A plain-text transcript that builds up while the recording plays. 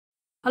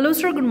Hello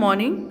sir, good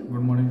morning.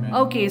 Good morning, ma'am.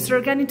 Okay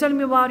sir, can you tell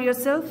me about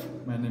yourself?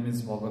 My name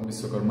is Bhagat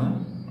Bishwokarma.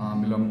 I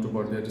belong to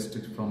Bhagat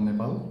district from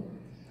Nepal,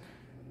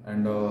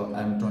 and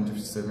I am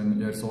 27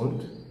 years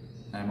old.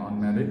 I am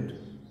unmarried.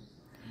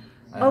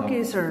 I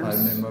have Sir.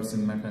 5 members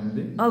in my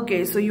family.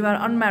 Okay, so you are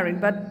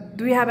unmarried, but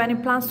do you have any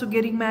plans to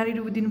getting married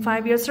within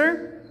 5 years,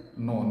 sir?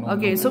 No.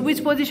 Okay, so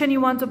which position you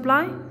want to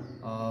apply?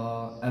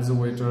 As a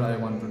waiter, I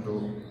want to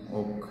do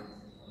work.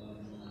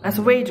 As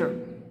a waiter,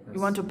 Yes.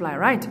 you want to apply,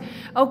 right?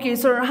 Okay,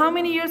 sir, how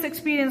many years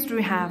experience do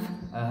you have?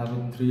 I have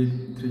a three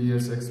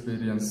years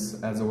experience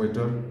as a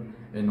waiter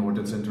in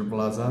Hotel Central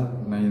Plaza,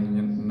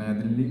 Naya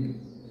Delhi.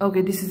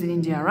 Okay, this is in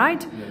India,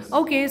 right? Yes.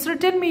 Okay, sir,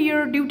 tell me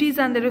your duties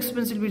and the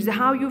responsibilities,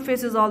 how you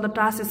faces all the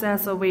tasks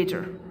as a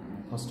waiter.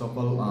 First of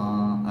all,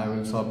 I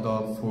will serve the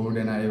food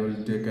and I will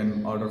take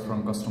an order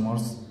from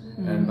customers,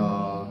 and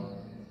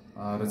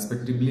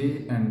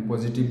respectively and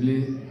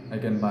positively I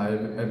can buy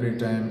every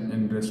time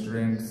in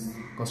restaurants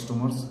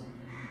customers.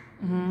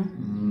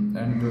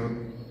 And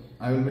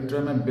I will be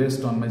trying my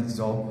best on my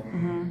job,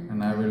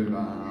 and I will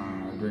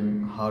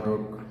doing hard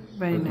work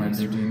with my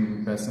duty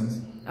and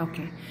passions.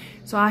 Okay,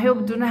 so I hope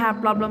you don't have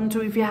problem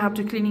too if you have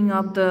to cleaning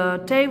up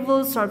the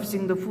tables,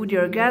 servicing the food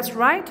your guests,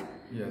 right?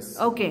 Yes.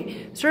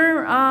 Okay,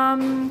 sir.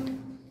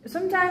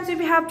 Sometimes if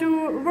you have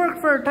to work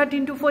for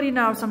 13 to 14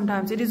 hours,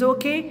 sometimes it is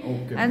okay.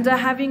 Okay. And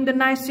having the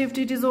night shift,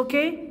 it is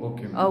okay.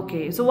 Okay.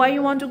 Okay. So why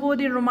you want to go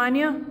there,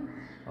 Romania?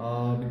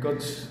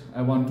 Because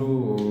I want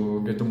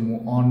to get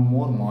on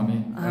more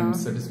money and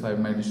satisfy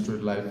my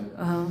district life.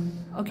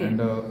 Okay. And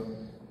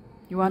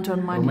you want to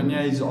earn money.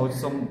 Romania is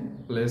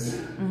awesome place.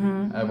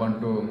 I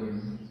want to.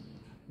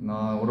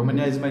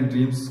 Romania is my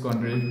dreams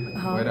country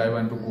where I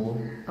want to go.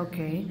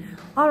 Okay.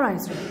 All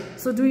right, sir.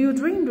 So do you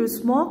drink? Do you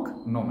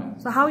smoke? No, man.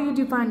 So how you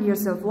define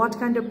yourself? What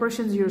kind of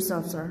person is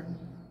yourself, sir?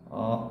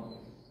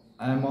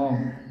 I am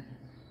a.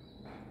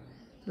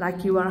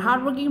 Like you are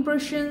hardworking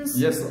persons?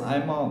 Yes, I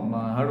am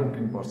a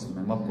hardworking person.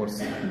 I am a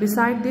person.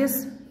 Beside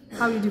this,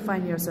 how you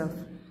define yourself?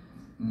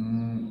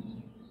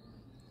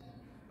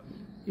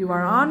 You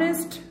are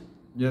honest?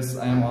 Yes,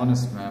 I am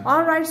honest, ma'am.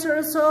 All right,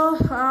 sir. So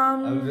I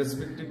will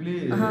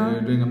respectively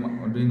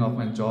doing of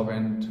my job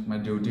and my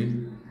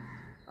duty.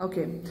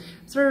 Okay,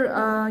 sir.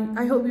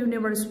 I hope you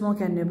never smoke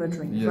and never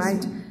drink, Yes.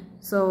 right?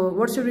 So,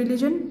 what's your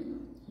religion?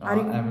 I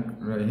am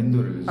a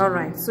Hindu religion. All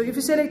right. So, if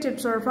you selected,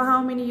 sir, for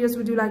how many years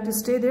would you like to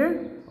stay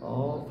there?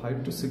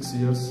 5 to 6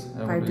 years.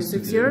 5 to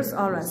 6 years.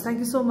 All right. Thank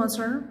you so much,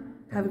 sir.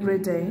 Have a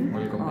great day.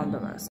 Welcome. All the best.